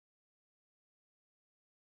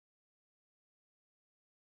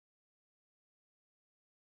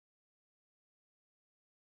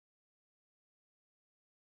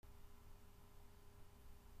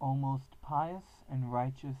O most pious and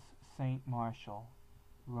righteous Saint Martial,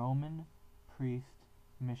 Roman priest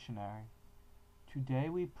missionary, today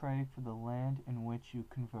we pray for the land in which you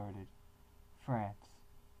converted, France.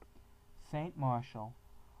 Saint Martial,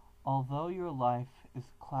 although your life is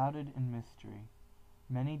clouded in mystery,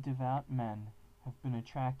 many devout men have been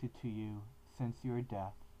attracted to you since your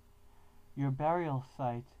death. Your burial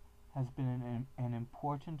site has been an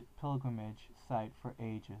important pilgrimage site for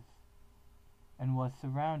ages, and was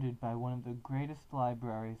surrounded by one of the greatest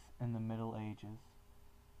libraries in the Middle Ages.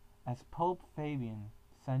 As Pope Fabian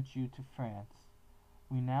sent you to France,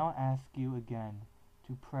 we now ask you again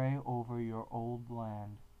to pray over your old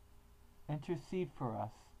land. Intercede for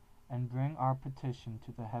us and bring our petition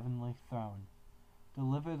to the heavenly throne.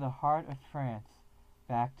 Deliver the heart of France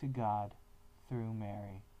back to God through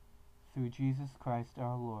Mary. Through Jesus Christ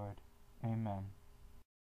our Lord. Amen.